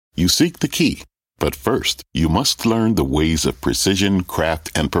You seek the key, but first, you must learn the ways of precision, craft,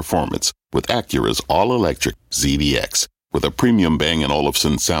 and performance with Acura's all-electric ZDX. With a premium Bang &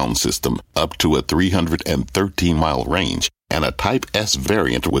 Olufsen sound system up to a 313-mile range and a Type S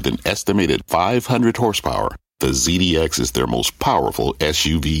variant with an estimated 500 horsepower, the ZDX is their most powerful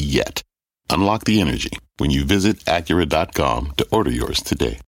SUV yet. Unlock the energy when you visit Acura.com to order yours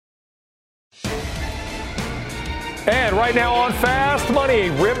today. And right now on Fast Money,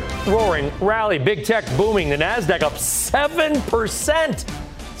 a rip-roaring rally. Big tech booming. The NASDAQ up 7%.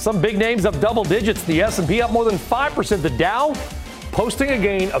 Some big names up double digits. The S&P up more than 5%. The Dow posting a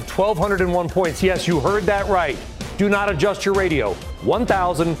gain of 1,201 points. Yes, you heard that right. Do not adjust your radio.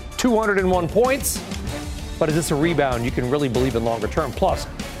 1,201 points. But is this a rebound you can really believe in longer term? Plus,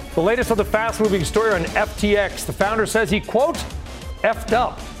 the latest of the fast-moving story on FTX. The founder says he, quote, effed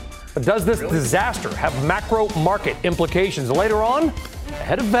up. But does this disaster have macro market implications? Later on,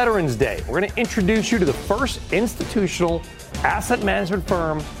 ahead of Veterans Day, we're going to introduce you to the first institutional asset management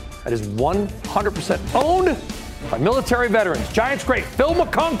firm that is 100% owned by military veterans. Giants great Phil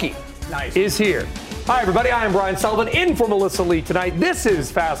McConkey is here. Hi, everybody. I am Brian Sullivan, in for Melissa Lee tonight. This is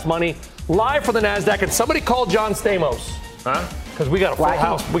Fast Money, live for the NASDAQ. And somebody called John Stamos. Huh? Because we got a full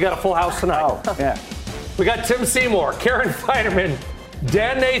house. We got a full house tonight. Oh, yeah. We got Tim Seymour, Karen Feinerman,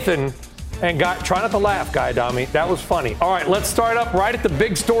 Dan Nathan, and try not to laugh, Guy Adami. That was funny. All right, let's start up right at the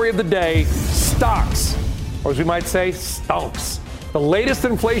big story of the day, stocks, or as we might say, stonks. The latest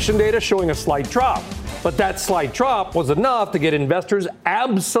inflation data showing a slight drop, but that slight drop was enough to get investors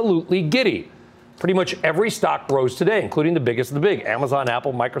absolutely giddy. Pretty much every stock rose today, including the biggest of the big. Amazon,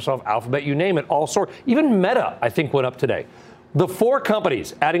 Apple, Microsoft, Alphabet, you name it, all sort. Even Meta, I think, went up today. The four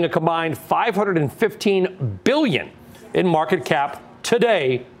companies adding a combined $515 billion in market cap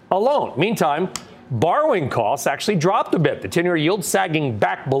today alone. Meantime, borrowing costs actually dropped a bit. The 10-year yield sagging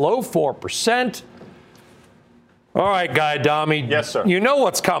back below 4%. All right, Guy Adami. Yes, sir. You know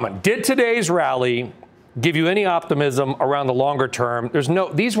what's coming. Did today's rally give you any optimism around the longer term? This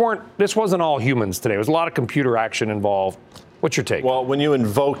wasn't all humans today. There was a lot of computer action involved. What's your take? Well, when you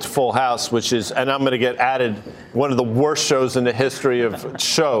invoked Full House, which is, and I'm going to get added, one of the worst shows in the history of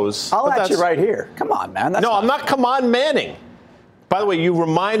shows. I'll add you right here. Come on, man. I'm not come on Manning. By the way, you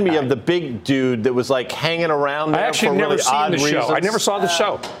remind me of the big dude that was like hanging around there. I actually never seen the show. I never saw the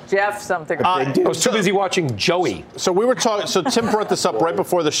show. Jeff something. I was too busy watching Joey. So we were talking. So Tim brought this up right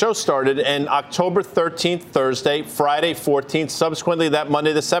before the show started, and October 13th, Thursday, Friday 14th, subsequently that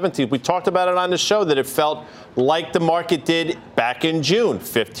Monday the 17th, we talked about it on the show that it felt like the market did back in June,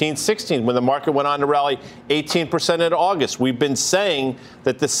 15, 16, when the market went on to rally 18% in August. We've been saying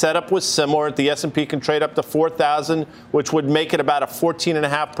that the setup was similar. The S&P can trade up to 4,000, which would make it about a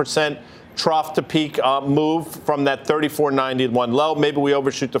 14.5% trough to peak move from that 34.91 low. Maybe we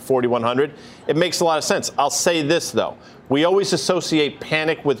overshoot to 4,100. It makes a lot of sense. I'll say this, though. We always associate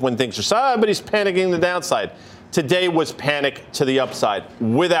panic with when things are, but he's panicking the downside. Today was panic to the upside.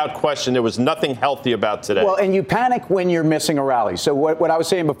 Without question, there was nothing healthy about today. Well, and you panic when you're missing a rally. So what I was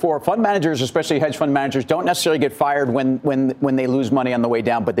saying before, fund managers, especially hedge fund managers, don't necessarily get fired when they lose money on the way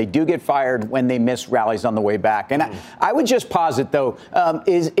down, but they do get fired when they miss rallies on the way back. And I would just posit, though,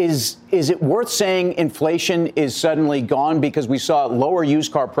 is it worth saying inflation is suddenly gone because we saw lower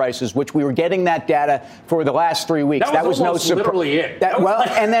used car prices, which we were getting that data for the last 3 weeks. That was no surprise. Literally it.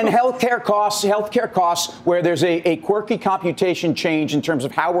 And then healthcare costs, where there's a quirky computation change in terms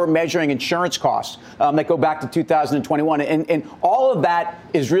of how we're measuring insurance costs that go back to 2021. And all of that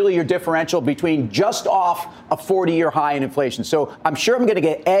is really your differential between just off a 40-year high in inflation. So I'm sure I'm going to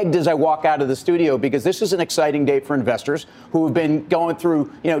get egged as I walk out of the studio because this is an exciting day for investors who have been going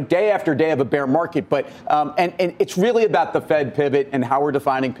through, day after day of a bear market. But and it's really about the Fed pivot and how we're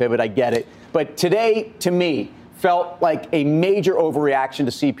defining pivot. I get it. But today, to me, felt like a major overreaction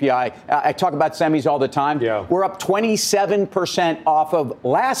to CPI. I talk about semis all the time. Yeah. We're up 27% off of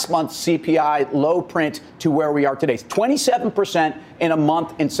last month's CPI low print to where we are today. 27% in a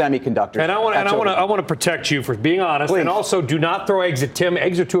month in semiconductors. And I want to protect you for being honest. Please. And also, do not throw eggs at Tim.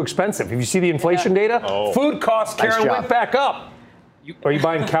 Eggs are too expensive. If you see the inflation data, food costs, Karen, went back up. Are you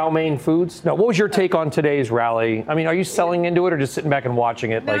buying Cal-Maine foods? No. What was your take on today's rally? I mean, are you selling into it or just sitting back and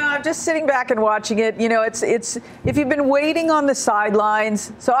watching it? No, I'm just sitting back and watching it. It's if you've been waiting on the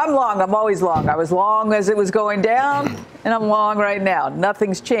sidelines. So I'm long. I'm always long. I was long as it was going down, and I'm long right now.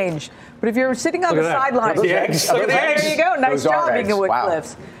 Nothing's changed. But if you're sitting on the sidelines, Look at the eggs. There you go. Nice job, Inglewood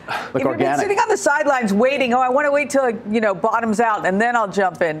Cliffs. If you've been sitting on the sidelines waiting, I want to wait till it bottoms out and then I'll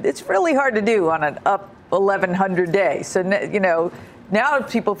jump in. It's really hard to do on an up 1,100 day. So Now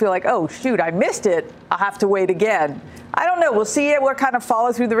people feel like, oh, shoot, I missed it. I'll have to wait again. I don't know. We'll see what kind of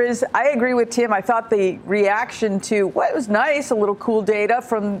follow through there is. I agree with Tim. I thought the reaction to what was nice, a little cool data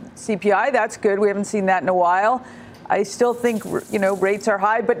from CPI. That's good. We haven't seen that in a while. I still think, rates are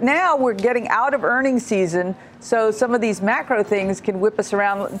high. But now we're getting out of earnings season. So some of these macro things can whip us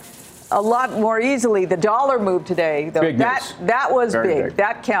around a lot more easily. The dollar moved today, though. That was big.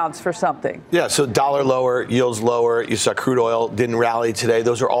 That counts for something. Yeah, so dollar lower, yields lower. You saw crude oil didn't rally today.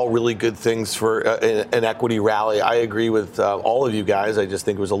 Those are all really good things for an equity rally. I agree with all of you guys. I just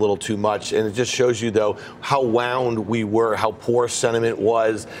think it was a little too much. And it just shows you, though, how wound we were, how poor sentiment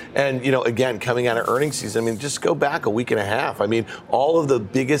was. And, again, coming out of earnings season, just go back a week and a half. All of the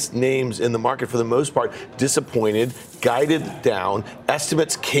biggest names in the market, for the most part, disappointed, guided down.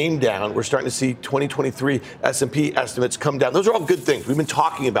 Estimates came down. We're starting to see 2023 S&P estimates come down. Those are all good things. We've been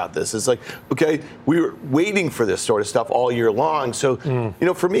talking about this. It's like, okay, we were waiting for this sort of stuff all year long. So,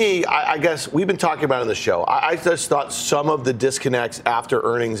 for me, I guess we've been talking about it on the show. I just thought some of the disconnects after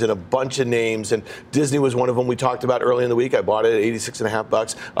earnings in a bunch of names, and Disney was one of them we talked about early in the week. I bought it at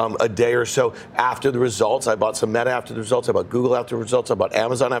 $86.50 a day or so after the results. I bought some Meta after the results. I bought Google after the results. I bought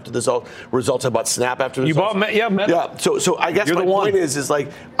Amazon after the results. I bought Snap after the results. You bought Meta? Yeah. So I guess my point is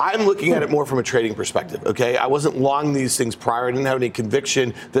like, I'm looking at it more from a trading perspective, okay? I wasn't long these things prior. I didn't have any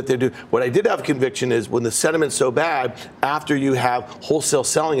conviction that they're doing. What I did have conviction is when the sentiment's so bad, after you have wholesale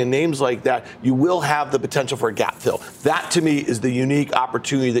selling and names like that, you will have the potential for a gap fill. That, to me, is the unique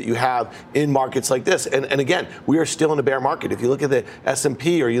opportunity that you have in markets like this. And again, we are still in a bear market. If you look at the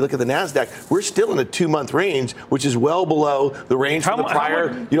S&P or you look at the NASDAQ, we're still in a 2-month range, which is well below the range from the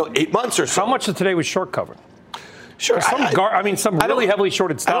prior, 8 months or so. How much of today was short covered? Sure. Some really heavily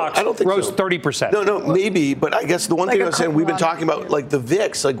shorted stocks I don't think rose so. 30%. No, maybe. But I guess the one thing I was saying, we've been talking about like the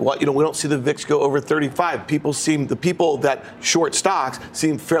VIX, we don't see the VIX go over 35. The people that short stocks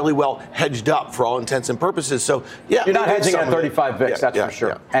seem fairly well hedged up for all intents and purposes. So, yeah. You're not hedging at 35 VIX, that's for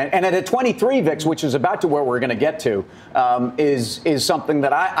sure. Yeah. And at a 23 VIX, which is about to where we're going to get to, is something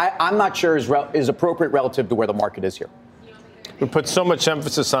that I'm not sure is appropriate relative to where the market is here. We put so much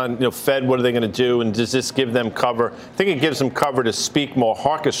emphasis on, Fed, what are they going to do, and does this give them cover? I think it gives them cover to speak more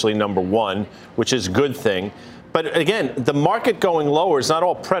hawkishly, number one, which is a good thing. But again, the market going lower is not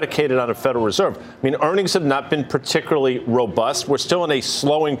all predicated on a Federal Reserve. Earnings have not been particularly robust. We're still in a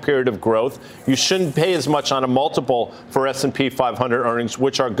slowing period of growth. You shouldn't pay as much on a multiple for S&P 500 earnings,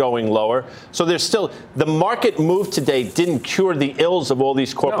 which are going lower. So there's still, the market move today didn't cure the ills of all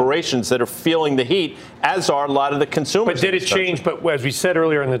these corporations that are feeling the heat, as are a lot of the consumers. But did it change? But as we said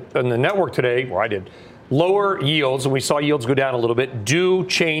earlier in the network today, or I did, lower yields, and we saw yields go down a little bit, do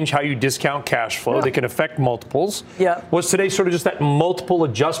change how you discount cash flow. Yeah. They can affect multiples. Yeah. Was today sort of just that multiple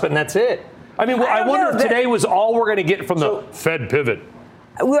adjustment, and that's it? I wonder if today was all we're going to get from the Fed pivot.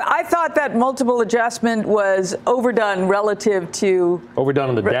 I thought that multiple adjustment was overdone relative to... Overdone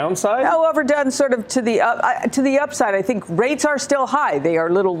on the downside? No, overdone sort of to the upside. I think rates are still high. They are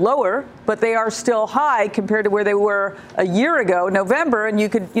a little lower, but they are still high compared to where they were a year ago, November, and you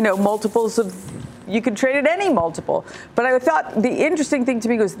could, multiples of... You could trade at any multiple. But I thought the interesting thing to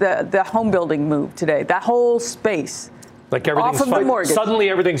me was the home building move today, that whole space. Like everything's fine. Suddenly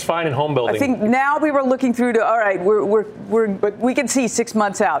everything's fine in home building. I think now we were looking through to, all right, we can see 6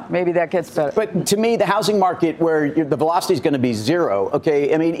 months out. Maybe that gets better. But to me, the housing market where the velocity is going to be zero,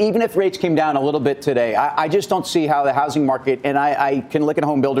 okay? Even if rates came down a little bit today, I just don't see how the housing market, and I can look at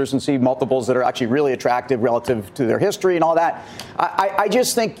home builders and see multiples that are actually really attractive relative to their history and all that. I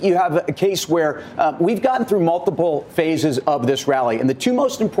just think you have a case where we've gotten through multiple phases of this rally, and the two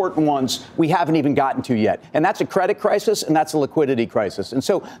most important ones we haven't even gotten to yet, and that's a credit crisis and that's a liquidity crisis. And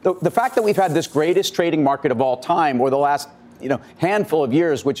so the fact that we've had this greatest trading market of all time, or the last handful of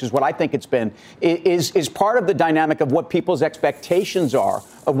years, which is what I think it's been, is part of the dynamic of what people's expectations are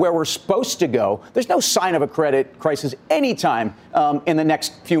of where we're supposed to go. There's no sign of a credit crisis anytime in the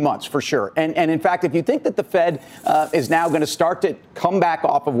next few months, for sure. And in fact, if you think that the Fed is now going to start to come back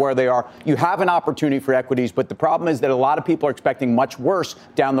off of where they are, you have an opportunity for equities. But the problem is that a lot of people are expecting much worse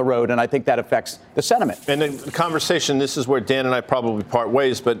down the road, and I think that affects the sentiment. And the conversation, this is where Dan and I probably part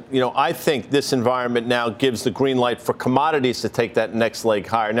ways, but I think this environment now gives the green light for commodities to take that next leg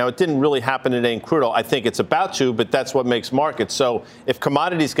higher. Now, it didn't really happen today in crude oil. I think it's about to, but that's what makes markets. So if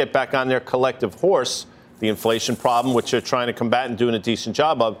commodities get back on their collective horse, the inflation problem, which they're trying to combat and doing a decent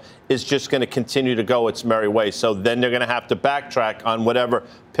job of, is just going to continue to go its merry way. So then they're going to have to backtrack on whatever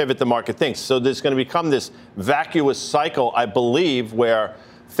pivot the market thinks. So there's going to become this vacuous cycle, I believe, where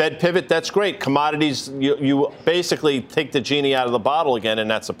Fed pivot, that's great. Commodities, you basically take the genie out of the bottle again,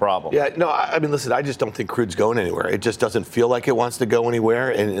 and that's a problem. Yeah, no, I mean, listen, I just don't think crude's going anywhere. It just doesn't feel like it wants to go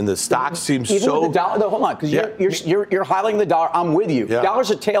anywhere, and the stock seems Even so. with the dollar, hold on, because you're highlighting the dollar. I'm with you. Yeah.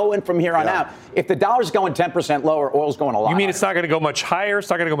 Dollar's a tailwind from here on out. If the dollar's going 10% lower, oil's going a lot. You mean higher. it's not going to go much higher? It's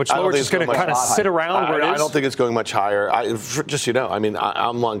not going to go much lower? It's just going to kind of sit around where it is? I don't think it's going much higher. Just so you know, I mean,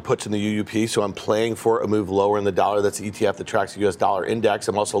 I'm long puts in the UUP, so I'm playing for a move lower in the dollar. That's the ETF that tracks the U.S. dollar index.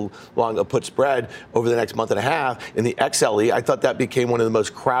 I'm also long a put spread over the next month and a half in the XLE. I thought that became one of the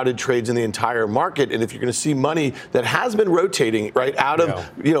most crowded trades in the entire market. And if you're going to see money that has been rotating right out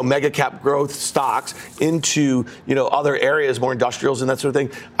of mega cap growth stocks into other areas, more industrials and that sort of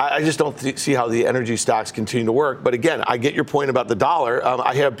thing, I just don't see how the energy stocks continue to work. But again, I get your point about the dollar.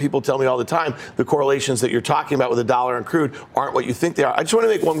 I have people tell me all the time the correlations that you're talking about with the dollar and crude aren't what you think they are. I just want to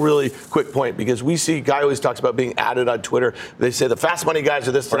make one really quick point, because we see Guy always talks about being added on Twitter. They say the fast money guys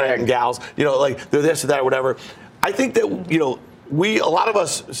are this tonight and gals, like they're this or that or whatever. I think that, a lot of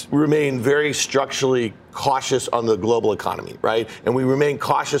us remain very structurally cautious on the global economy, right? And we remain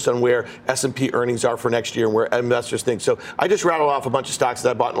cautious on where S&P earnings are for next year and where investors think. So I just rattled off a bunch of stocks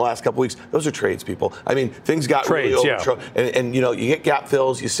that I bought in the last couple of weeks. Those are trades, people. I mean, things got really over. And you get gap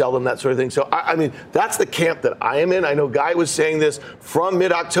fills, you sell them, that sort of thing. So, I mean, that's the camp that I am in. I know Guy was saying this from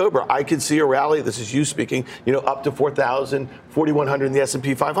mid-October. I could see a rally, this is you speaking, up to 4,000, 4,100 in the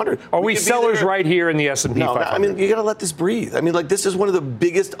S&P 500. Are we sellers right here in the S&P 500? I mean, you got to let this breathe. I mean, this is one of the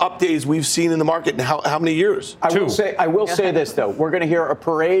biggest up days we've seen in the market in how many years? I will say this, though. We're going to hear a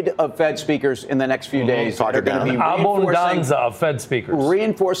parade of Fed speakers in the next few days. They're going to be abundanza of Fed speakers.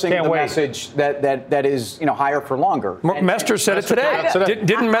 Reinforcing the message that is, higher for longer. Mester said it today.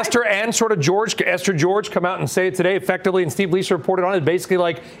 Didn't Mester and Esther George come out and say it today effectively, and Steve Lisa reported on it, basically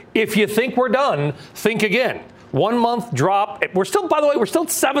like, if you think we're done, think again. 1 month drop. We're still, by the way,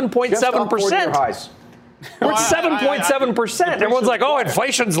 7.7%. We're at 7.7%. Everyone's like,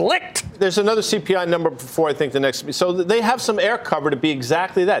 inflation's licked. There's another CPI number before I think the next. So they have some air cover to be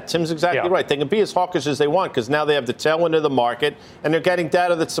exactly that. Tim's exactly right. They can be as hawkish as they want because now they have the tailwind of the market and they're getting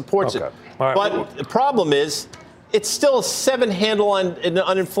data that supports it. Right. But the problem is, it's still a 7 handle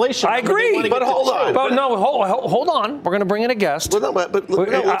on inflation. I agree, but hold on. But no, hold on. We're going to bring in a guest.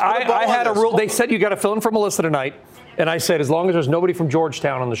 I had a rule. They said you got to fill in for Melissa tonight. And I said, as long as there's nobody from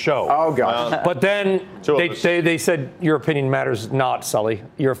Georgetown on the show. Oh, God. But then they said, your opinion matters not, Sully.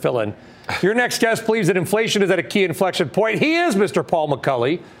 You're a fill-in. Your next guest believes that inflation is at a key inflection point. He is Mr. Paul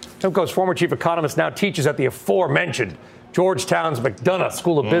McCulley. PIMCO's former chief economist, now teaches at the aforementioned Georgetown's McDonough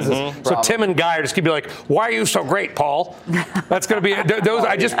School of Business. So Tim and Guy are just going to be like, why are you so great, Paul? That's going to be those.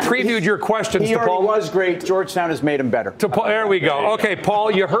 I just previewed your questions to Paul. He was great. Georgetown has made him better. There we go. Okay,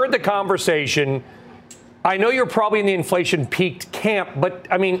 Paul, you heard the conversation. I know you're probably in the inflation peaked camp, but,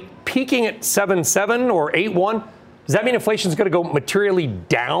 I mean, peaking at 7.7 or 8.1, does that mean inflation is going to go materially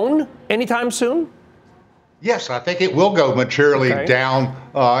down anytime soon? Yes, I think it will go materially down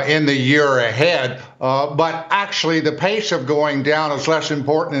in the year ahead. But actually, the pace of going down is less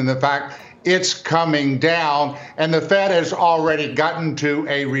important in the fact it's coming down, and the Fed has already gotten to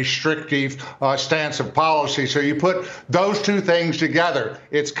a restrictive stance of policy. So you put those two things together,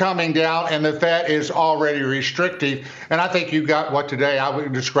 it's coming down, and the Fed is already restrictive. And I think you got what today I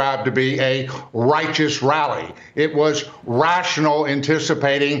would describe to be a righteous rally. It was rational,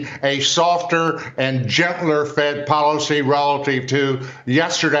 anticipating a softer and gentler Fed policy relative to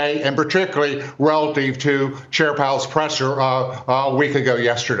yesterday, and particularly relative to Chair Powell's presser a week ago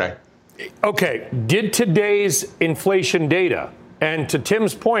yesterday. Okay, did today's inflation data, and to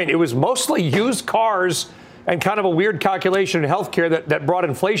Tim's point, it was mostly used cars and kind of a weird calculation in healthcare that brought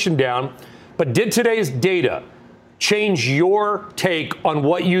inflation down, but did today's data change your take on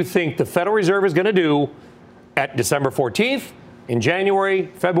what you think the Federal Reserve is going to do at December 14th, in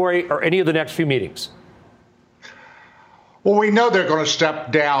January, February, or any of the next few meetings? Well, we know they're going to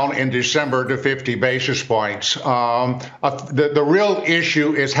step down in December to 50 basis points. The real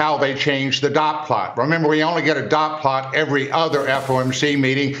issue is how they change the dot plot. Remember, we only get a dot plot every other FOMC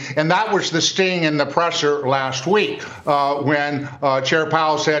meeting, and that was the sting in the presser last week when Chair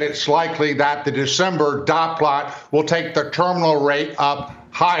Powell said it's likely that the December dot plot will take the terminal rate up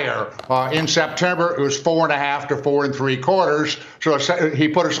higher. In September, it was 4.5 to 4 3/4. So he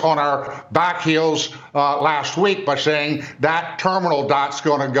put us on our back heels last week by saying that terminal dot's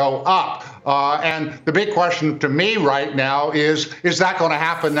going to go up. And the big question to me right now is that going to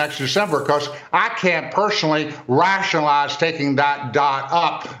happen next December? Because I can't personally rationalize taking that dot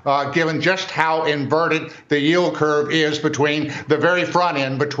up, given just how inverted the yield curve is between the very front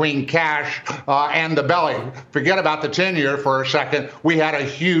end, between cash and the belly. Forget about the 10-year for a second. We had a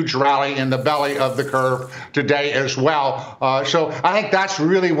huge rally in the belly of the curve today as well. So I think that's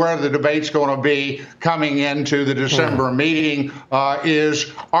really where the debate's going to be coming into the December meeting,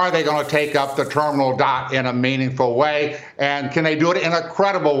 is are they going to take up the terminal dot in a meaningful way? And can they do it in a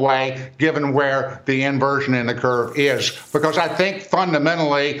credible way, given where the inversion in the curve is? Because I think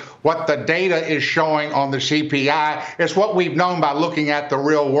fundamentally what the data is showing on the CPI is what we've known by looking at the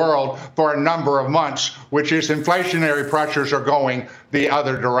real world for a number of months, which is inflationary pressures are going the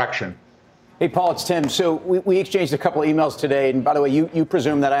other direction. Hey, Paul, it's Tim. So we exchanged a couple of emails today. And by the way, you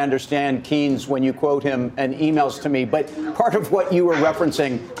presume that I understand Keynes when you quote him and emails to me. But part of what you were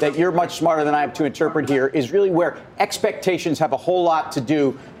referencing that you're much smarter than I have to interpret here is really where expectations have a whole lot to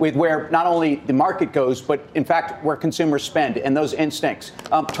do with where not only the market goes, but in fact, where consumers spend and those instincts.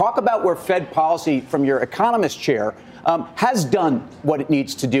 Talk about where Fed policy from your economist chair has done what it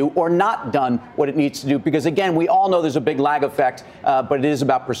needs to do or not done what it needs to do. Because, again, we all know there's a big lag effect, but it is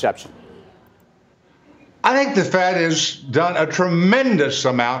about perception. I think the Fed has done a tremendous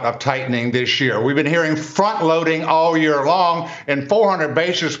amount of tightening this year. We've been hearing front loading all year long, and 400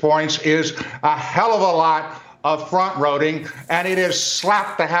 basis points is a hell of a lot of front loading, and it has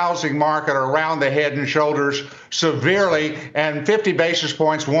slapped the housing market around the head and shoulders severely, and 50 basis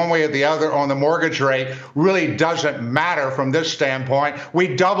points one way or the other on the mortgage rate really doesn't matter from this standpoint.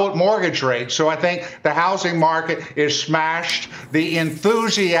 We doubled mortgage rates, so I think the housing market is smashed. The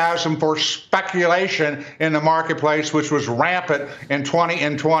enthusiasm for speculation in the marketplace, which was rampant in 20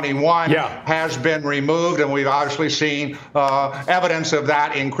 and 21, has been removed, and we've obviously seen evidence of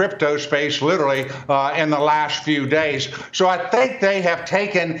that in crypto space literally in the last few days. So I think they have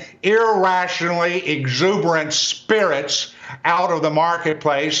taken irrationally exuberant spirits out of the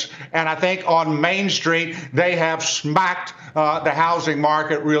marketplace, and I think on Main Street they have smacked the housing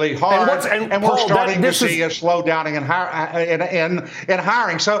market really hard, and we're starting to see a slowdown in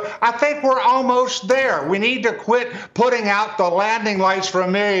hiring. So I think we're almost there. We need to quit putting out the landing lights for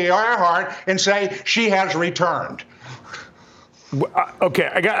Amelia Earhart and say she has returned. Okay,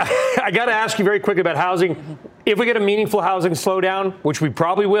 I got to ask you very quickly about housing. If we get a meaningful housing slowdown, which we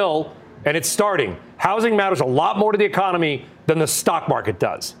probably will, and it's starting, housing matters a lot more to the economy than the stock market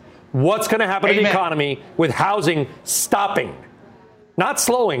does. What's going to happen to the economy with housing stopping? Not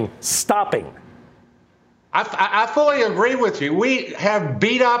slowing, stopping. I fully agree with you. We have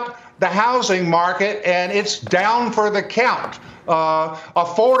beat up the housing market, and it's down for the count.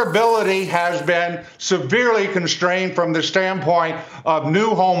 Affordability has been severely constrained from the standpoint of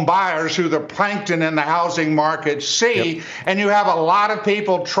new home buyers who the plankton in the housing market see. And you have a lot of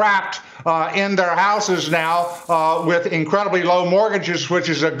people trapped in their houses now with incredibly low mortgages, which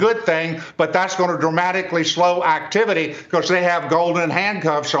is a good thing, but that's going to dramatically slow activity because they have golden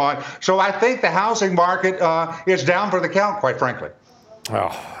handcuffs on. So I think the housing market is down for the count, quite frankly.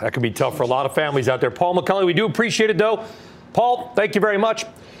 Oh, that could be tough for a lot of families out there. Paul McCulley, we do appreciate it, though. Paul, thank you very much.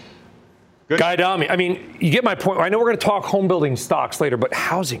 Good. Guy Adami, I mean, you get my point. I know we're going to talk home building stocks later, but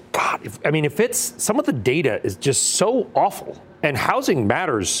housing, God, if it's some of the data is just so awful, and housing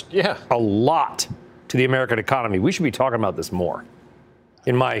matters a lot to the American economy. We should be talking about this more,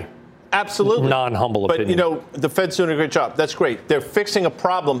 in my non-humble opinion. But, you know, the Fed's doing a great job. That's great. They're fixing a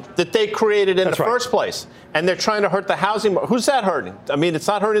problem that they created in the first place. And they're trying to hurt the housing market. Who's that hurting? I mean, it's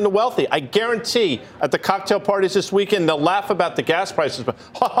not hurting the wealthy. I guarantee at the cocktail parties this weekend, they'll laugh about the gas prices. But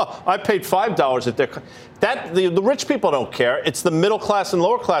I paid $5 at their. The rich people don't care. It's the middle class and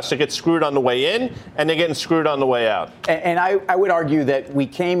lower class that get screwed on the way in, and they're getting screwed on the way out. And I would argue that we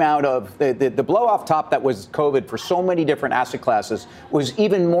came out of the blow off top that was COVID for so many different asset classes was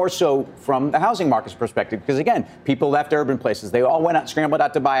even more so from the housing market's perspective. Because, again, people left urban places. They all went out, scrambled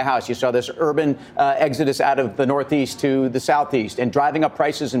out to buy a house. You saw this urban exodus out of the Northeast to the Southeast and driving up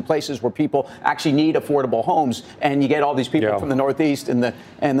prices in places where people actually need affordable homes. And you get all these people from the Northeast and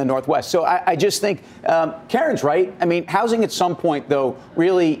the Northwest. So I just think Karen's right. I mean, housing at some point, though,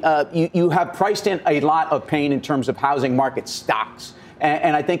 really you have priced in a lot of pain in terms of housing market stocks.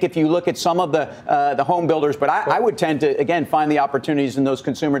 And I think if you look at some of the home builders, but I would tend to, again, find the opportunities in those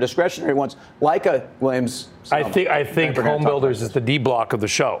consumer discretionary ones, like a Williams. I think home builders is the D block of the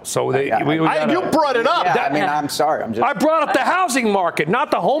show. So you brought it up. Yeah, I'm sorry. I brought up the housing market, not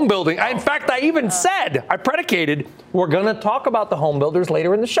the home building. In fact, I even said, I predicated, we're going to talk about the home builders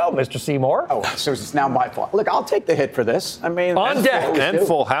later in the show, Mr. Seymour. Oh, so it's now my fault. Look, I'll take the hit for this. I mean, on deck. And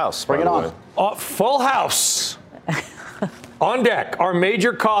full house. Bring it on. Full house. On deck are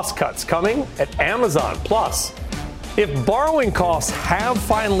major cost cuts coming at Amazon. Plus, if borrowing costs have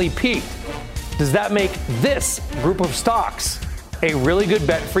finally peaked, does that make this group of stocks a really good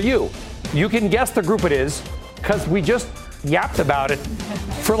bet for you? You can guess the group it is because we just yapped about it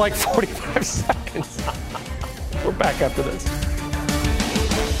for like 45 seconds. We're back after this.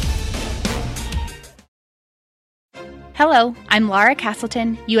 Hello, I'm Laura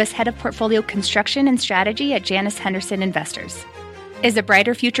Castleton, U.S. Head of Portfolio Construction and Strategy at Janus Henderson Investors. Is a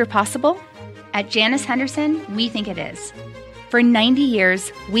brighter future possible? At Janus Henderson, we think it is. For 90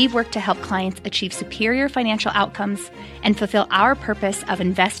 years, we've worked to help clients achieve superior financial outcomes and fulfill our purpose of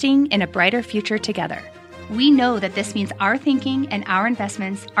investing in a brighter future together. We know that this means our thinking and our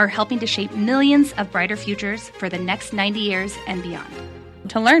investments are helping to shape millions of brighter futures for the next 90 years and beyond.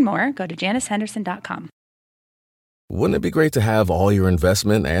 To learn more, go to janushenderson.com. Wouldn't it be great to have all your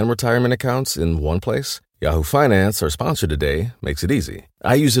investment and retirement accounts in one place? Yahoo Finance, our sponsor today, makes it easy.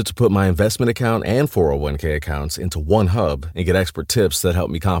 I use it to put my investment account and 401k accounts into one hub and get expert tips that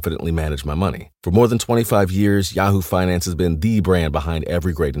help me confidently manage my money. For more than 25 years, Yahoo Finance has been the brand behind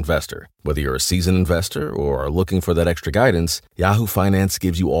every great investor. Whether you're a seasoned investor or are looking for that extra guidance, Yahoo Finance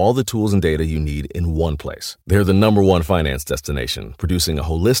gives you all the tools and data you need in one place. They're the #1 finance destination, producing a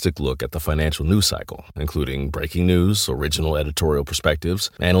holistic look at the financial news cycle, including breaking news, original editorial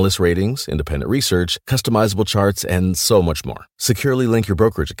perspectives, analyst ratings, independent research, customizable charts, and so much more. Securely link your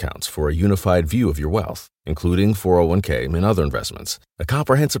brokerage accounts for a unified view of your wealth, including 401k and other investments. A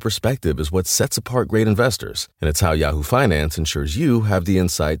comprehensive perspective is what sets apart great investors, and it's how Yahoo Finance ensures you have the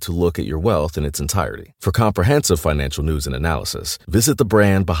insight to look at your wealth in its entirety. For comprehensive financial news and analysis, visit the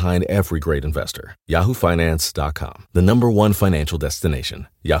brand behind every great investor, yahoofinance.com, the #1 financial destination,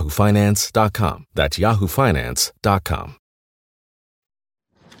 yahoofinance.com. That's yahoofinance.com.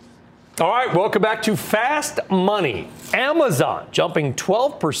 All right, welcome back to Fast Money. Amazon jumping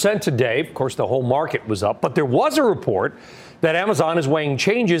 12% today. Of course, the whole market was up, but there was a report that Amazon is weighing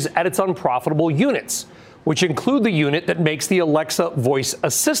changes at its unprofitable units, which include the unit that makes the Alexa voice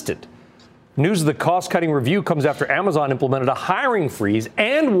assistant. News of the cost-cutting review comes after Amazon implemented a hiring freeze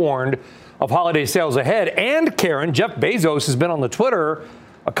and warned of holiday sales ahead. And Karen, Jeff Bezos has been on the Twitter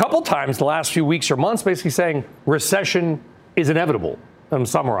a couple times the last few weeks or months basically saying recession is inevitable. I'm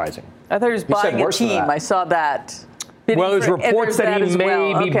summarizing. I thought he was buying a team. I saw that. Well, there's reports that he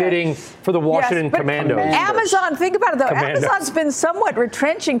may be bidding for the Washington Commandos. Amazon, think about it, though. Amazon's been somewhat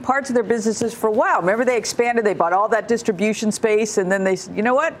retrenching parts of their businesses for a while. Remember, they expanded. They bought all that distribution space, and then they said, you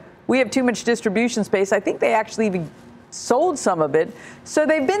know what? We have too much distribution space. I think they actually even sold some of it. So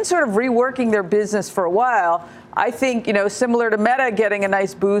they've been sort of reworking their business for a while. I think, similar to Meta getting a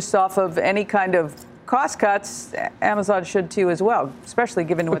nice boost off of any kind of cost cuts, Amazon should too as well, especially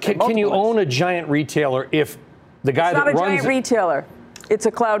given what they can you own a giant retailer if the guy that runs it? It's not a giant retailer. It's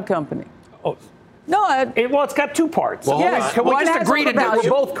a cloud company. Oh. No, it's got two parts. Well, yes, can we just agree that we're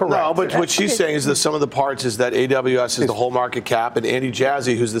both correct? No, but what she's saying is that some of the parts is that AWS is the whole market cap, and Andy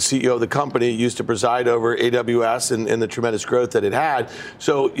Jassy, who's the CEO of the company, used to preside over AWS and the tremendous growth that it had.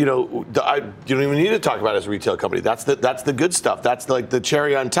 So, you don't even need to talk about it as a retail company. That's the good stuff. That's like the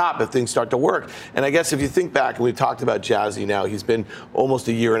cherry on top if things start to work. And I guess if you think back, and we talked about Jassy now, he's been almost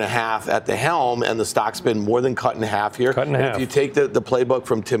a year and a half at the helm, and the stock's been more than cut in half here. If you take the playbook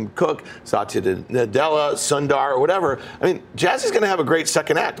from Tim Cook, Satya Nadella, Sundar, or whatever, I mean, Jassy's going to have a great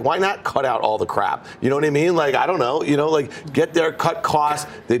second act. Why not cut out all the crap? You know what I mean? Like, I don't know, get there, cut costs.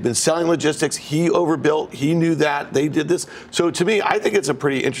 They've been selling logistics. He overbuilt. He knew that. They did this. So to me, I think it's a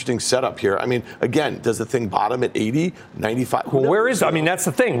pretty interesting setup here. I mean, again, does the thing bottom at 80, 95? Well, where is, that's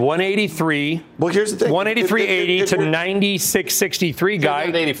the thing, 183. Well, here's the thing. 183.80 to 96.63, guy.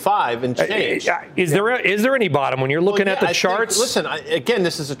 185 and change. Is there any bottom when you're looking at the charts? Again,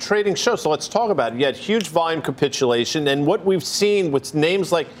 this is a trading show, so let's talk about it. You had huge volume capitulation, and what we've seen with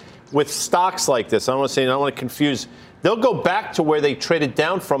names like, with stocks like this, I don't want to confuse they'll go back to where they traded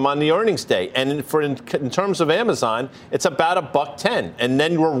down from on the earnings day. And in terms of Amazon, it's about $1.10. And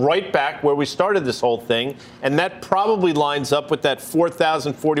then we're right back where we started this whole thing. And that probably lines up with that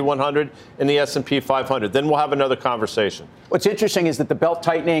 4,000, 4,100 in the S&P 500. Then we'll have another conversation. What's interesting is that the belt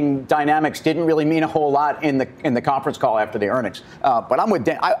tightening dynamics didn't really mean a whole lot in the conference call after the earnings. But I'm with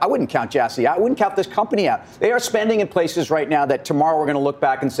Dan. I wouldn't count Jassy. I wouldn't count this company out. They are spending in places right now that tomorrow we're going to look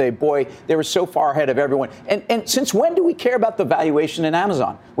back and say, boy, they were so far ahead of everyone. And since when do we care about the valuation in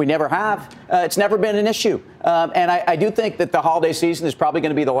Amazon? We never have. It's never been an issue. And I do think that the holiday season is probably going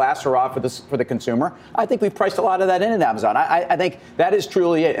to be the last hurrah for the consumer. I think we've priced a lot of that in at Amazon. I think that is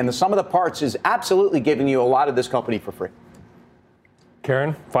truly it. And the sum of the parts is absolutely giving you a lot of this company for free.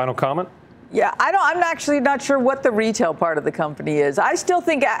 Karen, final comment? Yeah, I'm actually not sure what the retail part of the company is. I still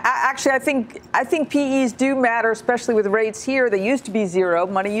think, I think PEs do matter, especially with rates here. They used to be zero.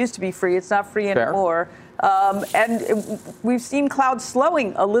 Money used to be free. It's not free anymore. And we've seen cloud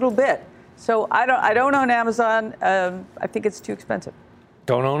slowing a little bit. So I don't own Amazon. I think it's too expensive.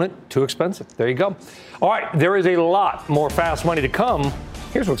 Don't own it. Too expensive. There you go. All right. There is a lot more fast money to come.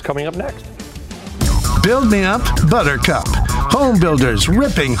 Here's what's coming up next. Build me up, Buttercup. Home builders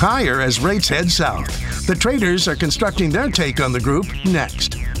ripping higher as rates head south. The traders are constructing their take on the group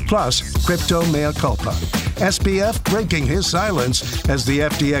next. Plus, crypto mea culpa. SBF breaking his silence as the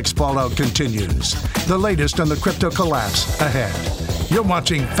FTX fallout continues. The latest on the crypto collapse ahead. You're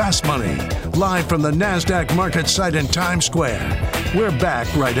watching Fast Money, live from the NASDAQ market site in Times Square. We're back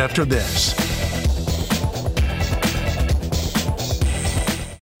right after this.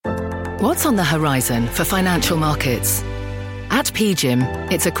 What's on the horizon for financial markets? At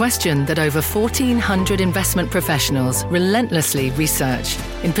PGIM, it's a question that over 1,400 investment professionals relentlessly research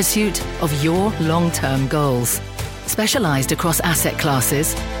in pursuit of your long-term goals. Specialized across asset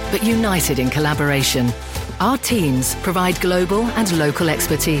classes, but united in collaboration, our teams provide global and local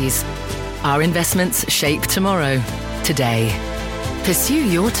expertise. Our investments shape tomorrow, today. Pursue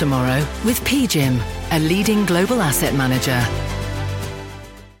your tomorrow with PGIM, a leading global asset manager.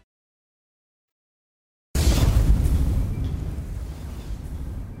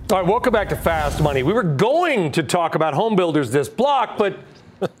 All right, welcome back to Fast Money. We were going to talk about home builders this block, but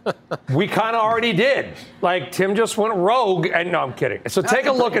we kind of already did. Like, Tim just went rogue. And no, I'm kidding. So take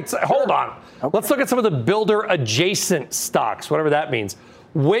a look at, hold on. Let's look at some of the builder adjacent stocks, whatever that means.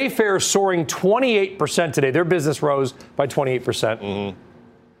 Wayfair soaring 28% today. Their business rose by 28%.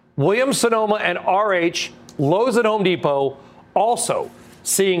 Mm-hmm. Williams-Sonoma and RH, Lowe's and Home Depot also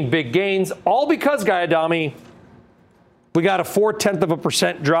seeing big gains, all because, Guy Adami, we got a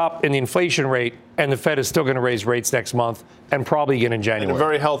 0.4% drop in the inflation rate, and the Fed is still going to raise rates next month and probably again in January. And a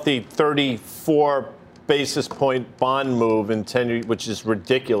very healthy 34 basis point bond move in 10-year, which is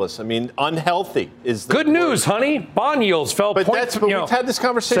ridiculous. I mean, unhealthy is the good news, honey. Bond yields fell. But we've had this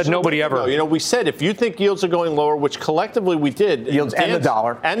conversation. Said nobody ever. You know, we said if you think yields are going lower, which collectively we did, yields and the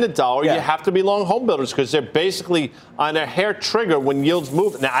dollar, you have to be long home builders because they're basically on a hair trigger when yields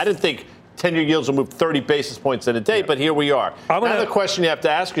move. Now, I didn't think 10-year yields will move 30 basis points in a day, but here we are. Now the question you have to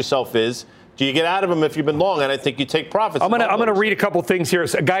ask yourself is, do you get out of them if you've been long? And I think you take profits. I'm going to read a couple things here.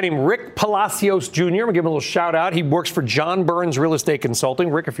 A guy named Rick Palacios Jr. I'm going to give him a little shout out. He works for John Burns Real Estate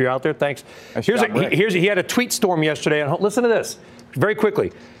Consulting. Rick, if you're out there, thanks. He had a tweet storm yesterday. And listen to this very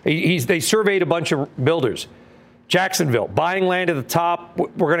quickly. They surveyed a bunch of builders. Jacksonville, buying land at the top.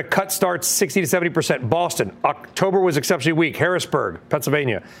 We're going to cut starts 60 to 70%. Boston, October was exceptionally weak. Harrisburg,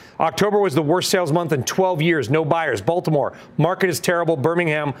 Pennsylvania. October was the worst sales month in 12 years. No buyers. Baltimore, market is terrible.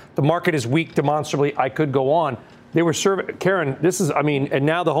 Birmingham, the market is weak demonstrably. I could go on. They were surveying. Karen, and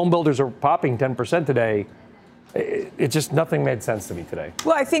now the home builders are popping 10% today. It just, nothing made sense to me today.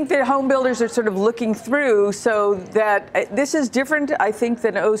 Well, I think that home builders are sort of looking through so that this is different, I think,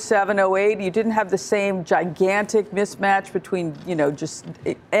 than 07, 08. You didn't have the same gigantic mismatch between, just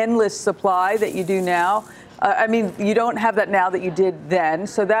endless supply that you do now. You don't have that now that you did then.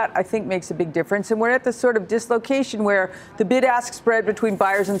 So that, I think, makes a big difference. And we're at this sort of dislocation where the bid-ask spread between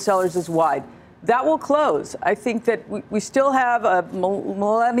buyers and sellers is wide. That will close. I think that we still have a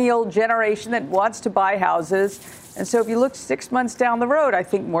millennial generation that wants to buy houses. And so if you look 6 months down the road, I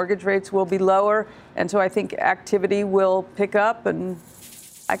think mortgage rates will be lower. And so I think activity will pick up. And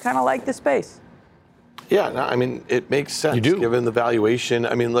I kind of like the space. Yeah, no, it makes sense given the valuation.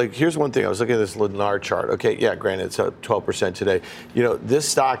 Here's one thing. I was looking at this Lennar chart. Okay, yeah, granted, it's up 12% today. This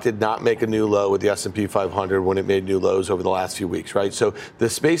stock did not make a new low with the S&P 500 when it made new lows over the last few weeks, right? So the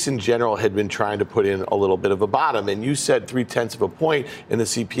space in general had been trying to put in a little bit of a bottom. And you said 0.3 of a point in the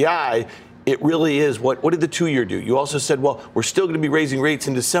CPI. it really is. What did the 2-year do? You also said, well, we're still going to be raising rates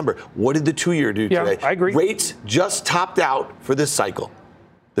in December. What did the 2-year do today? I agree. Rates just topped out for this cycle.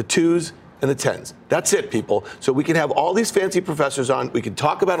 The 2s and the 10s. That's it, people. So we can have all these fancy professors on. We can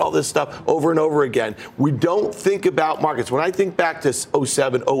talk about all this stuff over and over again. We don't think about markets. When I think back to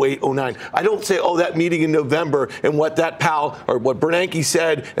 07, 08, 09, I don't say, oh, that meeting in November and what that pal or what Bernanke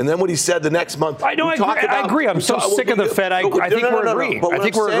said and then what he said the next month. I agree. I'm so sick of the Fed. I think we're agreeing. I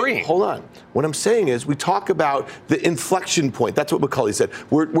think we're agreeing. Hold on. What I'm saying is we talk about the inflection point. That's what Macaulay said.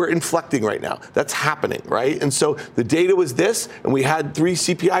 We're inflecting right now. That's happening, right? And so the data was this, and we had 3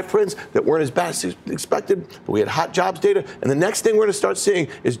 CPI prints that weren't as bad as expected, but we had hot jobs data. And the next thing we're going to start seeing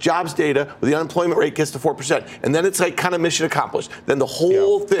is jobs data where the unemployment rate gets to 4%. And then it's like kind of mission accomplished. Then the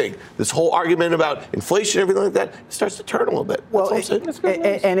whole thing, this whole argument about inflation, everything like that, it starts to turn a little bit. Well,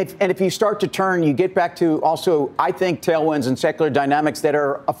 and if you start to turn, you get back to also, I think, tailwinds and secular dynamics that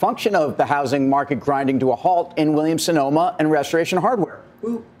are a function of the housing market grinding to a halt in Williams-Sonoma and Restoration Hardware,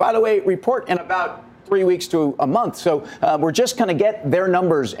 who, by the way, report in about 3 weeks to a month. So we're just going to get their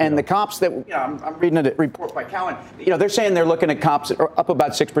numbers and the comps that, I'm reading a report by Cowen. They're saying they're looking at comps that are up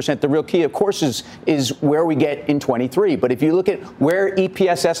about 6%. The real key, of course, is where we get in 23. But if you look at where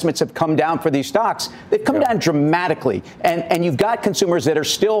EPS estimates have come down for these stocks, they've come down dramatically. And you've got consumers that are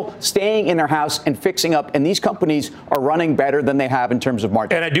still staying in their house and fixing up. And these companies are running better than they have in terms of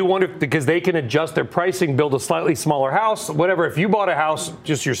margin. And I do wonder, because they can adjust their pricing, build a slightly smaller house, whatever. If you bought a house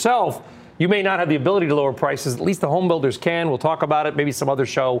just yourself, you may not have the ability to lower prices. At least the home builders can. We'll talk about it, maybe some other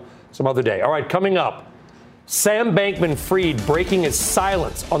show, some other day. All right, coming up, Sam Bankman-Fried breaking his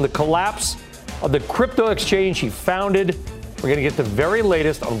silence on the collapse of the crypto exchange he founded. We're going to get the very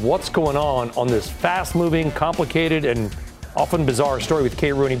latest on what's going on this fast-moving, complicated, and often bizarre story with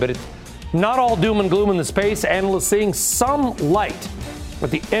Kate Rooney. But it's not all doom and gloom in the space. Analysts seeing some light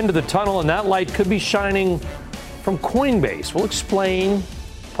at the end of the tunnel, and that light could be shining from Coinbase. We'll explain.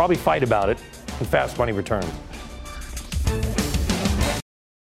 Probably fight about it when Fast Money returns.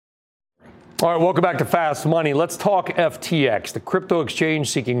 All right, welcome back to Fast Money. Let's talk FTX, the crypto exchange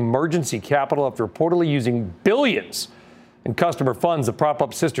seeking emergency capital after reportedly using billions in customer funds to prop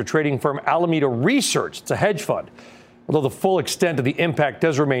up sister trading firm Alameda Research. It's a hedge fund. Although the full extent of the impact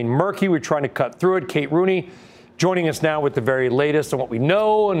does remain murky, we're trying to cut through it. Kate Rooney joining us now with the very latest on what we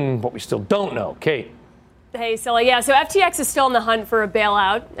know and what we still don't know. Kate. Hey, Sully. Yeah, so FTX is still in the hunt for a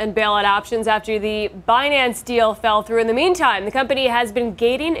bailout and bailout options after the Binance deal fell through. In the meantime, the company has been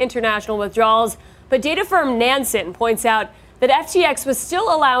gating international withdrawals, but data firm Nansen points out that FTX was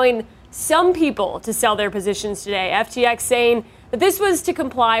still allowing some people to sell their positions today. FTX saying that this was to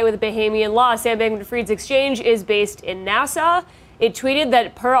comply with Bahamian law. Sam Bankman-Fried's exchange is based in Nassau. It tweeted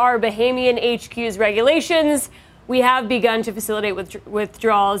that per our Bahamian HQ's regulations, we have begun to facilitate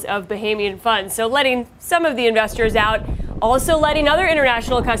withdrawals of Bahamian funds. So letting some of the investors out, also letting other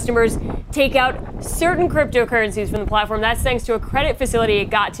international customers take out certain cryptocurrencies from the platform. That's thanks to a credit facility it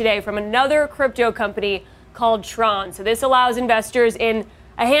got today from another crypto company called Tron. So this allows investors in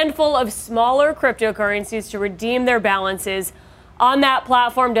a handful of smaller cryptocurrencies to redeem their balances on that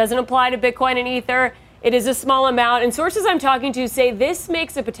platform. Doesn't apply to Bitcoin and Ether. It is a small amount. And sources I'm talking to say this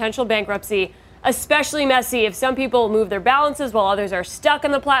makes a potential bankruptcy especially messy. If some people move their balances while others are stuck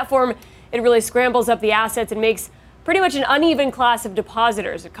on the platform, it really scrambles up the assets and makes pretty much an uneven class of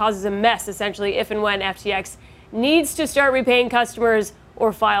depositors. It causes a mess, essentially, if and when FTX needs to start repaying customers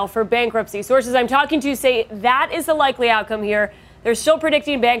or file for bankruptcy. Sources I'm talking to say that is the likely outcome here. They're still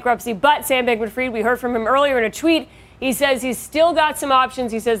predicting bankruptcy, but Sam Bankman-Fried, we heard from him earlier in a tweet, he says he's still got some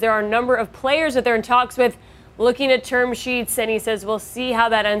options. He says there are a number of players that they're in talks with, looking at term sheets, and he says we'll see how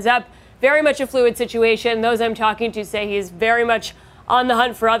that ends up. Very much a fluid situation. Those I'm talking to say he's very much on the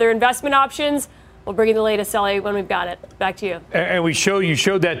hunt for other investment options. We'll bring you the latest, Sally, when we've got it. Back to you. And you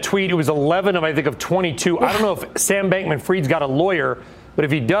showed that tweet. It was 11 of 22. I don't know if Sam Bankman-Fried's got a lawyer, but if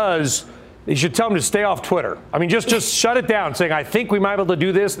he does, you should tell him to stay off Twitter. I mean, just shut it down, saying, I think we might be able to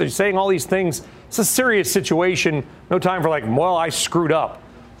do this. They're saying all these things. It's a serious situation. No time for I screwed up.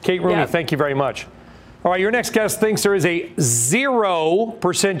 Kate Rooney, Thank you very much. All right, your next guest thinks there is a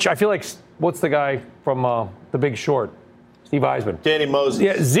 0%. I feel like, what's the guy from The Big Short? Steve Eisman. Danny Moses.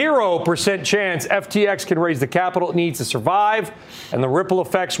 Yeah, 0% chance FTX can raise the capital it needs to survive, and the ripple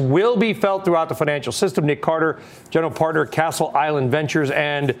effects will be felt throughout the financial system. Nick Carter, general partner at Castle Island Ventures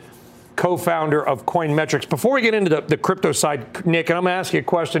and co-founder of Coinmetrics. Before we get into the crypto side, Nick, and I'm going to ask you a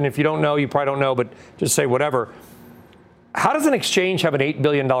question. If you don't know, you probably don't know, but just say whatever. How does an exchange have an $8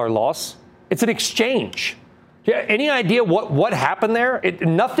 billion loss? It's an exchange. Yeah, any idea what happened there?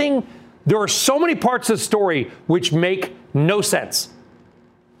 Nothing. There are so many parts of the story which make no sense.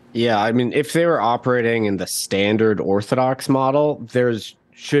 Yeah, I mean, if they were operating in the standard orthodox model,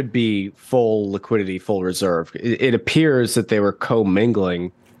 should be full liquidity, full reserve. It appears that they were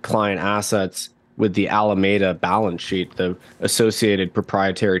commingling client assets with the Alameda balance sheet, the associated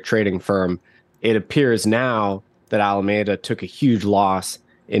proprietary trading firm. It appears now that Alameda took a huge loss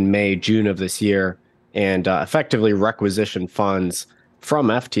in May, June of this year, and effectively requisitioned funds from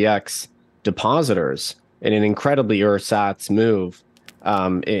FTX depositors in an incredibly ersatz move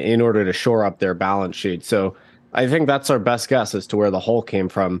in order to shore up their balance sheet. So I think that's our best guess as to where the hole came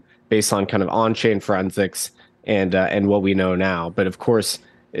from based on kind of on-chain forensics and what we know now. But of course,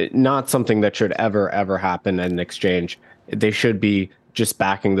 not something that should ever happen at an exchange. They should be just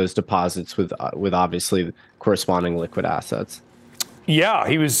backing those deposits with obviously corresponding liquid assets. Yeah,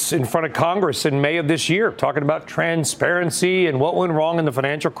 he was in front of Congress in May of this year talking about transparency and what went wrong in the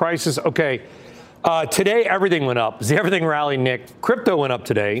financial crisis. Okay. Today, everything went up. Everything rallied, Nick. Crypto went up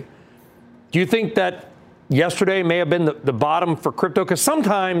today. Do you think that yesterday may have been the bottom for crypto? Because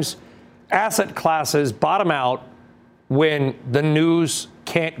sometimes asset classes bottom out when the news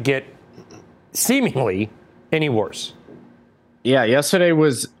can't get seemingly any worse. Yeah, yesterday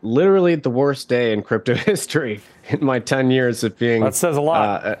was literally the worst day in crypto history in my 10 years of being that says a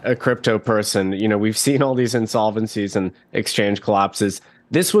lot. A crypto person. You know, we've seen all these insolvencies and exchange collapses.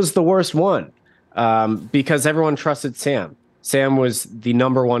 This was the worst one. Because everyone trusted Sam. Sam was the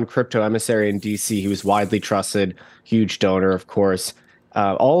number one crypto emissary in DC. He was widely trusted, huge donor, of course.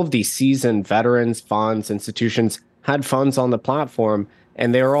 All of these seasoned veterans, funds, institutions had funds on the platform,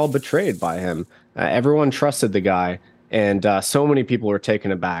 and they were all betrayed by him. Everyone trusted the guy, and so many people were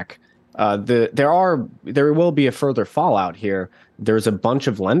taken aback. There will be a further fallout here. There's a bunch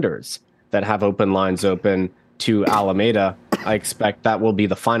of lenders that have open lines open to Alameda. I expect that will be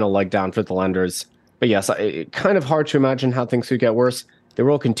the final leg down for the lenders. But yes, kind of hard to imagine how things could get worse. There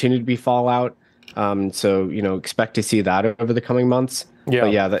will continue to be fallout. So, expect to see that over the coming months. Yeah.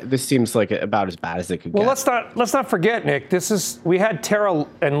 But yeah, this seems like about as bad as it could get. Well, let's not forget, Nick, we had Terra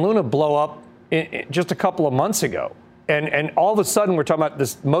and Luna blow up just a couple of months ago. And all of a sudden we're talking about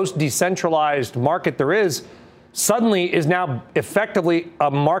this most decentralized market there is. Suddenly is now effectively a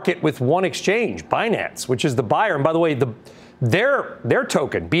market with one exchange, Binance, which is the buyer. And by the way, their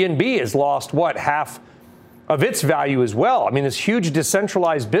token, BNB, has lost, half of its value as well. I mean, this huge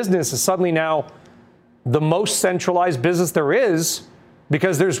decentralized business is suddenly now the most centralized business there is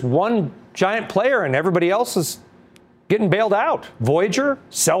because there's one giant player and everybody else is getting bailed out. Voyager,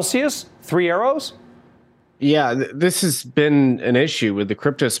 Celsius, Three Arrows. Yeah, this has been an issue with the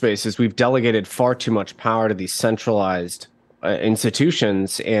crypto space is we've delegated far too much power to these centralized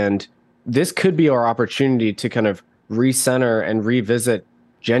institutions. And this could be our opportunity to kind of recenter and revisit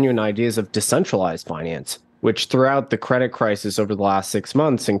genuine ideas of decentralized finance, which throughout the credit crisis over the last 6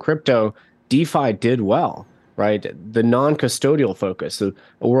 months in crypto, DeFi did well, right? The non-custodial focus, a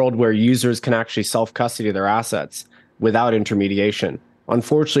world where users can actually self-custody their assets without intermediation.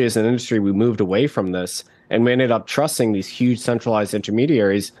 Unfortunately, as an industry, we moved away from this and we ended up trusting these huge centralized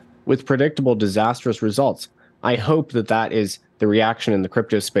intermediaries with predictable, disastrous results. I hope that is the reaction in the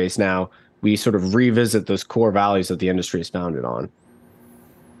crypto space now. We sort of revisit those core values that the industry is founded on.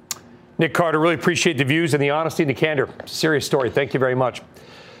 Nick Carter, really appreciate the views and the honesty and the candor. Serious story. Thank you very much.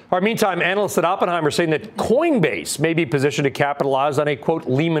 All right, meantime, analysts at Oppenheimer saying that Coinbase may be positioned to capitalize on a, quote,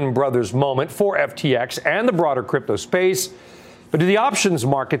 Lehman Brothers moment for FTX and the broader crypto space. But do the options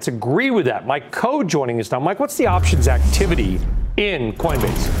markets agree with that? Mike Coe joining us now. Mike, what's the options activity in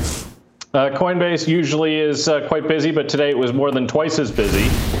Coinbase? Coinbase usually is quite busy, but today it was more than twice as busy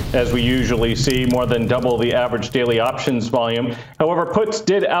as we usually see, more than double the average daily options volume. However, puts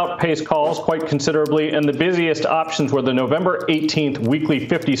did outpace calls quite considerably, and the busiest options were the November 18th weekly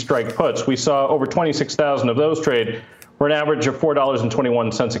 50 strike puts. We saw over 26,000 of those trade for an average of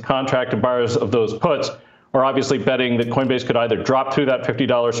 $4.21 a contract, and buyers of those puts are obviously betting that Coinbase could either drop through that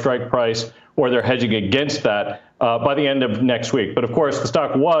 $50 strike price or they're hedging against that by the end of next week. But of course, the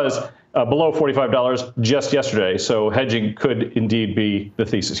stock was below $45 just yesterday, so hedging could indeed be the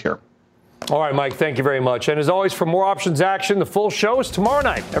thesis here. All right, Mike, thank you very much. And as always, for more options action, the full show is tomorrow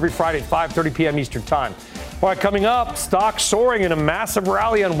night, every Friday at 5:30 p.m. Eastern Time. All right, coming up, stocks soaring in a massive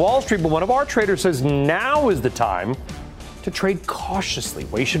rally on Wall Street, but one of our traders says now is the time to trade cautiously.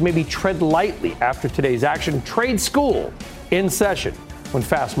 Well, you should maybe tread lightly after today's action. Trade School in session when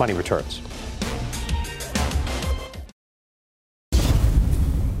Fast Money returns.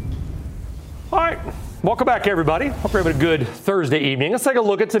 All right, welcome back, everybody. Hope you're having a good Thursday evening. Let's take a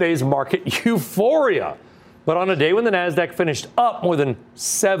look at today's market euphoria. But on a day when the Nasdaq finished up more than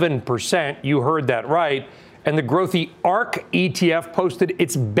 7%, you heard that right, And the growthy ARK ETF posted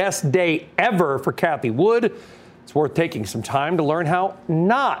its best day ever for Cathie Wood. It's worth taking some time to learn how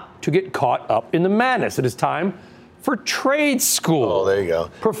not to get caught up in the madness. It is time for trade school. Oh, there you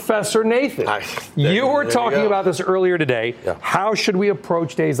go. Professor Nathan, you were talking about this earlier today. Yeah. How should we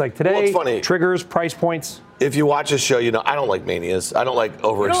approach days like today? Well, it's funny. Triggers, price points? If you watch this show, you know I don't like manias. I don't like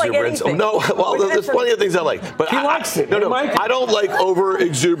over-exuberance. Like no, well, there's plenty of things I like. But he likes it. No, I don't like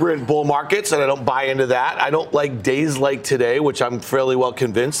over-exuberant bull markets, and I don't buy into that. I don't like days like today, which I'm fairly well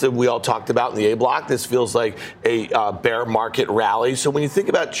convinced that we all talked about in the A block. This feels like a bear market rally. So when you think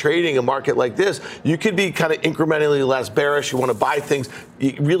about trading a market like this, you could be kind of incrementally less bearish. You want to buy things.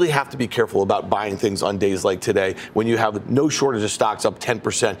 You really have to be careful about buying things on days like today when you have no shortage of stocks up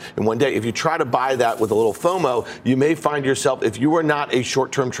 10% in one day. If you try to buy that with a little FOMO, you may find yourself, if you are not a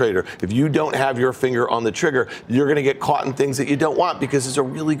short-term trader, if you don't have your finger on the trigger, you're going to get caught in things that you don't want, because there's a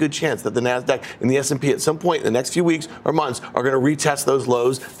really good chance that the NASDAQ and the S&P at some point in the next few weeks or months are going to retest those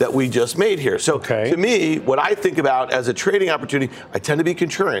lows that we just made here. So to me, what I think about as a trading opportunity, I tend to be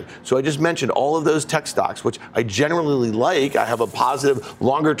contrarian. So I just mentioned all of those tech stocks, which I generally like. I have a positive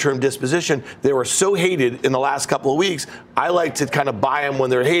longer-term disposition. They were so hated in the last couple of weeks. I like to kind of buy them when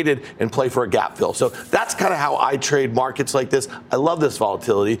they're hated and play for a gap fill. So that's kind of how I trade markets like this. I love this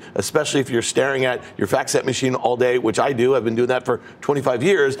volatility, especially if you're staring at your FactSet machine all day, which I do. I've been doing that for 25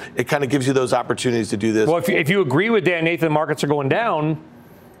 years. It kind of gives you those opportunities to do this. Well, if you agree with Dan Nathan, the markets are going down,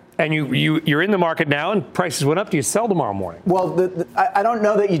 and you're in the market now and prices went up, do you sell tomorrow morning? Well, I don't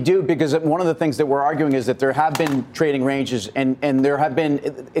know that you do, because one of the things that we're arguing is that there have been trading ranges, and there have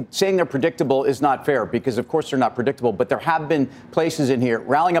been, saying they're predictable is not fair, because of course they're not predictable, but there have been places in here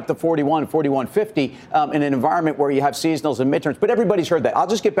rallying up to 41, 41.50 in an environment where you have seasonals and midterms, but everybody's heard that. I'll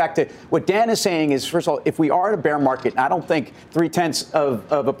just get back to what Dan is saying is, first of all, if we are in a bear market, I don't think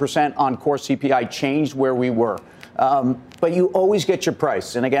 0.3% on core CPI changed where we were. But you always get your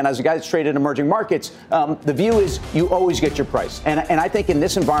price. And again, as a guy that's traded in emerging markets, the view is you always get your price. And I think in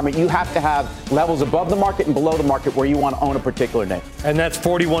this environment, you have to have levels above the market and below the market where you want to own a particular name. And that's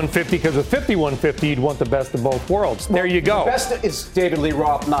 41.50, because with 51.50, you'd want the best of both worlds. There you go. The best is David Lee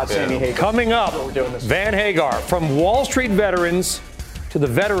Roth, not Sammy Hagar. Coming up, Van Hagar, from Wall Street veterans to the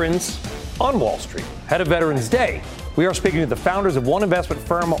veterans on Wall Street. Ahead of Veterans Day, we are speaking to the founders of one investment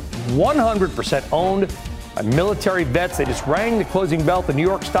firm 100% owned by military vets. They just rang the closing bell at the New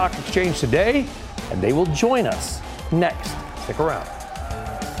York Stock Exchange today, and they will join us next. Stick around.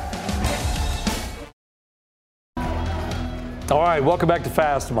 All right, welcome back to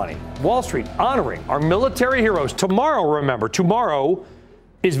Fast Money. Wall Street honoring our military heroes. Tomorrow, remember, tomorrow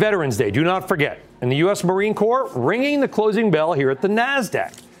is Veterans Day. Do not forget. And the U.S. Marine Corps ringing the closing bell here at the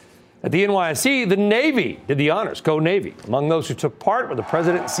NASDAQ. At the NYSE, the Navy did the honors. Go Navy. Among those who took part were the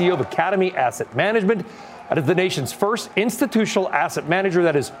president and CEO of Academy Asset Management. That is the nation's first institutional asset manager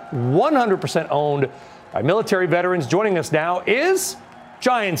that is 100% owned by military veterans. Joining us now is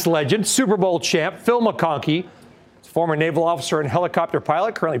Giants legend, Super Bowl champ, Phil McConkey. He's a former naval officer and helicopter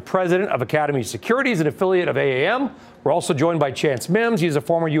pilot, currently president of Academy Securities, an affiliate of AAM. We're also joined by Chance Mims. He's a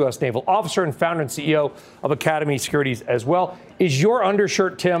former U.S. naval officer and founder and CEO of Academy Securities as well. Is your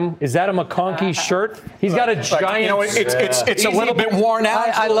undershirt, Tim, is that a McConkey shirt? He's got a giant. You know, it's a little bit worn out.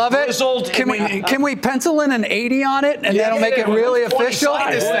 I love it. Can we pencil in an 80 on it, and that'll make it really official?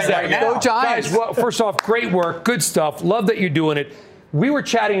 Go Giants. Guys, well, first off, great work, good stuff. Love that you're doing it. We were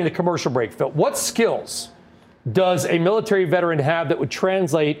chatting in the commercial break, Phil. What skills does a military veteran have that would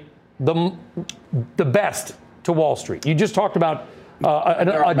translate the best to Wall Street? You just talked about an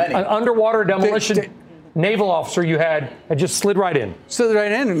underwater demolition naval officer you had just slid right in. Slid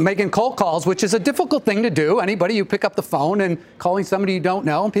right in, making cold calls, which is a difficult thing to do. Anybody, you pick up the phone and calling somebody you don't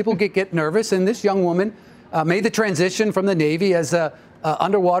know, and people get nervous. And this young woman made the transition from the Navy as a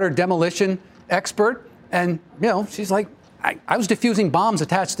underwater demolition expert. And, you know, she's like, I was defusing bombs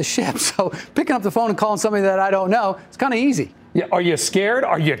attached to ships. So picking up the phone and calling somebody that I don't know, it's kind of easy. Yeah, are you scared?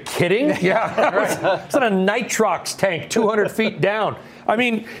 Are you kidding? Yeah, it's on a nitrox tank 200 feet down. I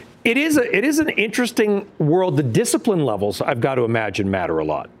mean, it is an interesting world. The discipline levels, I've got to imagine, matter a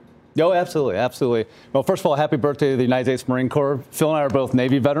lot. Oh, absolutely, absolutely. Well, first of all, happy birthday to the United States Marine Corps. Phil and I are both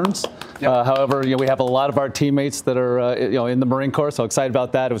Navy veterans. Yep. However, we have a lot of our teammates that are in the Marine Corps, so excited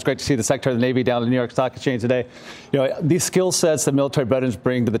about that. It was great to see the Secretary of the Navy down at the New York Stock Exchange today. These skill sets that military veterans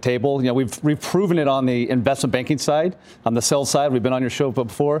bring to the table, we've proven it on the investment banking side, on the sales side. We've been on your show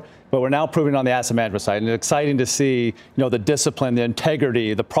before, but we're now proving it on the asset management side. And it's exciting to see, the discipline, the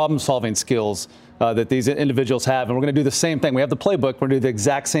integrity, the problem-solving skills that these individuals have. And we're going to do the same thing. We have the playbook. We're going to do the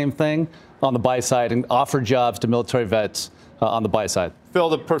exact same thing on the buy side and offer jobs to military vets on the buy side. Phil,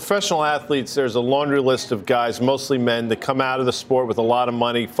 the professional athletes, there's a laundry list of guys, mostly men, that come out of the sport with a lot of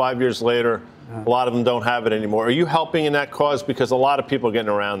money. 5 years later, a lot of them don't have it anymore. Are you helping in that cause? Because a lot of people are getting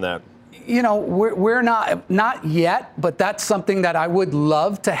around that. You know, we're not yet, but that's something that I would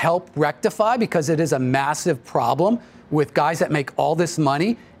love to help rectify, because it is a massive problem with guys that make all this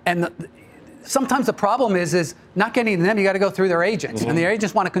money. And sometimes the problem is not getting to them. You got to go through their agents, and the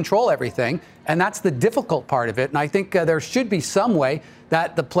agents want to control everything. And that's the difficult part of it. And I think there should be some way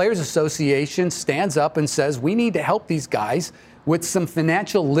that the Players Association stands up and says, we need to help these guys with some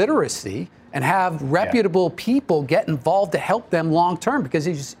financial literacy and have reputable people get involved to help them long term. Because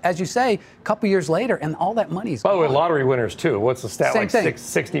as you say, a couple years later, and all that money's By the way, gone. lottery winners too. What's the stat? Same like thing.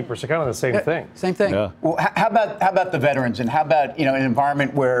 60%, kind of the same thing. Same thing. Yeah. Well, how about the veterans, and how about an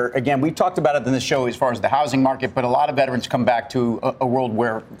environment where, again, we talked about it in the show as far as the housing market, but a lot of veterans come back to a world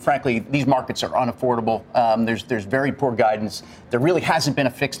where, frankly, these markets are unaffordable. There's very poor guidance. There really hasn't been a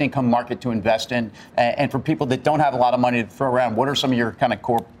fixed income market to invest in, and for people that don't have a lot of money to throw around, what are some of your kind of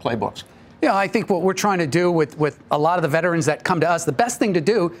core playbooks? Yeah, I think what we're trying to do with a lot of the veterans that come to us, the best thing to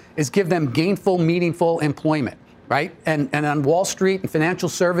do is give them gainful, meaningful employment, right? And on Wall Street and financial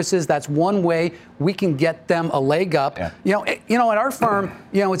services, that's one way we can get them a leg up. Yeah. At our firm,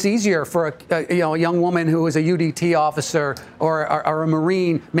 it's easier for a young woman who is a UDT officer or a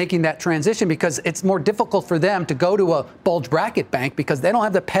Marine making that transition, because it's more difficult for them to go to a bulge bracket bank because they don't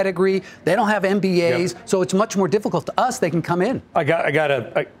have the pedigree, they don't have MBAs, so it's much more difficult. To us, they can come in.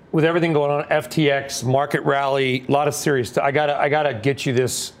 With everything going on, FTX, market rally, a lot of serious stuff. I gotta get you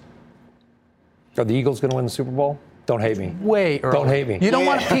this. Are the Eagles going to win the Super Bowl? Don't hate me. Way early. Don't hate me. You don't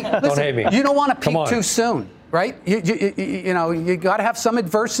want to peak. Listen, Don't hate me. You don't want to Come peak on. too soon, right? You got to have some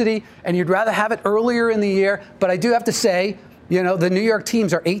adversity, and you'd rather have it earlier in the year. But I do have to say, the New York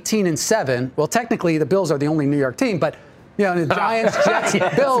teams are 18-7. Well, technically, the Bills are the only New York team, but. The Giants,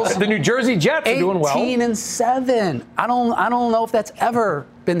 Jets, Bills. The New Jersey Jets are doing well. 18-7. I don't know if that's ever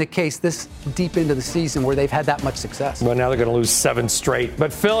been the case this deep into the season where they've had that much success. Well, now they're going to lose 7 straight.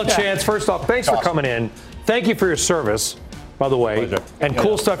 But Phil, Chance, first off, thanks for coming in. Thank you for your service, by the way. Pleasure. And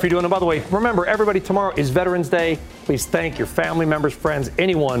cool stuff you're doing. And by the way, remember, everybody, tomorrow is Veterans Day. Please thank your family members, friends,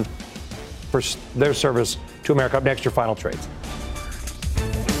 anyone for their service to America. Up next, your final trades.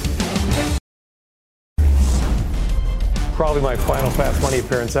 Probably my final Fast Money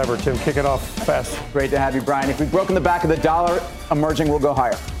appearance ever. Tim, kick it off fast. Great to have you, Brian. If we've broken the back of the dollar, emerging will go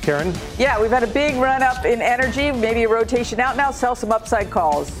higher. Karen? Yeah, we've had a big run up in energy, maybe a rotation out now. Sell some upside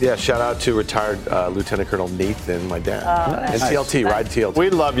calls. Yeah, shout out to retired Lieutenant Colonel Nathan, my dad. Nice. And TLT, ride TLT.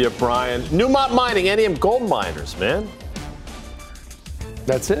 We love you, Brian. Newmont Mining, NEM Gold Miners, man.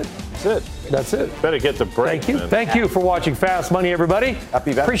 That's it. That's it. Better get the break. Thank you. Man. Thank you for watching Fast Money, everybody.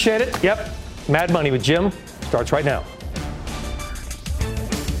 Happy Veterans. Appreciate it. Yep. Mad Money with Jim starts right now.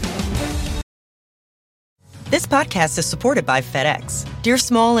 This podcast is supported by FedEx. Dear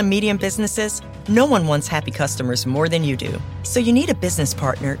small and medium businesses, no one wants happy customers more than you do. So you need a business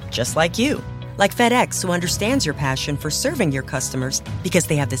partner just like you. Like FedEx, who understands your passion for serving your customers because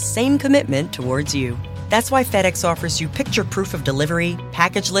they have the same commitment towards you. That's why FedEx offers you picture proof of delivery,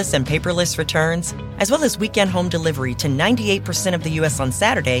 packageless and paperless returns, as well as weekend home delivery to 98% of the U.S. on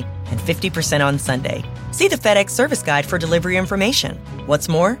Saturday and 50% on Sunday. See the FedEx service guide for delivery information. What's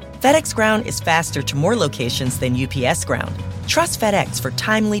more, FedEx Ground is faster to more locations than UPS Ground. Trust FedEx for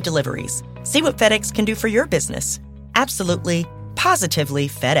timely deliveries. See what FedEx can do for your business. Absolutely, positively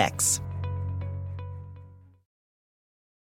FedEx.